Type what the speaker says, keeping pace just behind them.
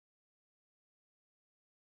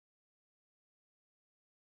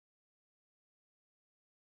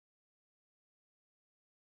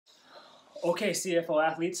Okay, CFO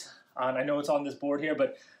athletes, I know it's on this board here,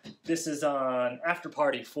 but this is on after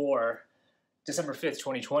party for December 5th,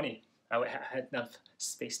 2020. I had enough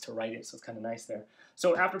space to write it, so it's kind of nice there.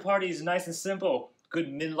 So after party is nice and simple. Good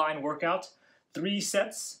midline workout. 3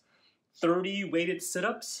 sets, 30 weighted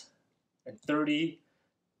sit-ups, and 30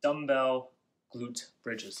 dumbbell glute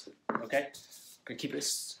bridges. Okay? I'm going to keep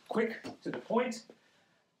this quick, to the point.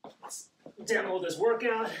 Let's demo this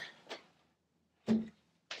workout.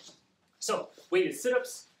 So, weighted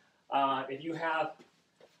sit-ups. If you have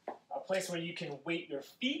a place where you can weight your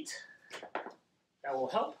feet, that will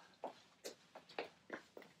help.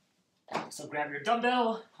 So grab your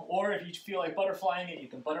dumbbell, or if you feel like butterflying it, you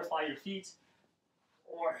can butterfly your feet,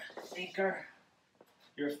 or anchor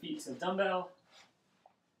your feet to the dumbbell.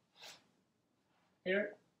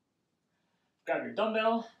 Here, grab your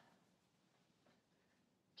dumbbell,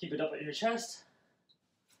 keep it up at your chest,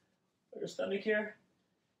 put your stomach here,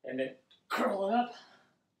 and then curl it up.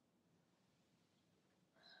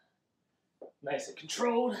 Nice and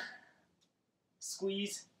controlled.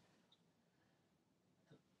 Squeeze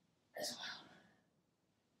as well.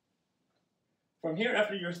 From here,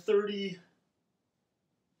 after your 30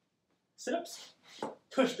 sit-ups,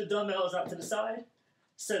 push the dumbbells out to the side,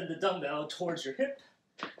 send the dumbbell towards your hip,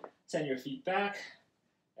 send your feet back,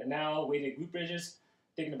 and now weighted glute bridges,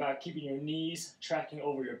 thinking about keeping your knees tracking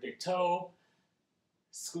over your big toe.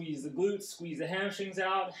 Squeeze the glutes, squeeze the hamstrings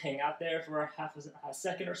out, hang out there for a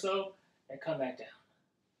second or so, and come back down.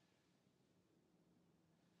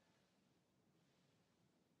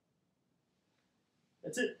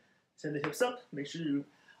 That's it. Send the hips up, make sure you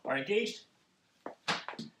are engaged.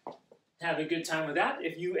 Have a good time with that.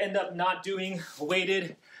 If you end up not doing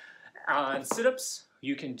weighted on sit-ups,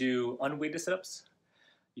 you can do unweighted sit-ups.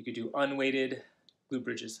 You could do unweighted glute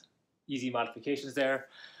bridges. Easy modifications there.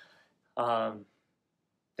 And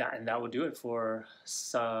that will do it for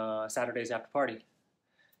Saturday's after party.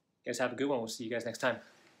 You guys have a good one. We'll see you guys next time.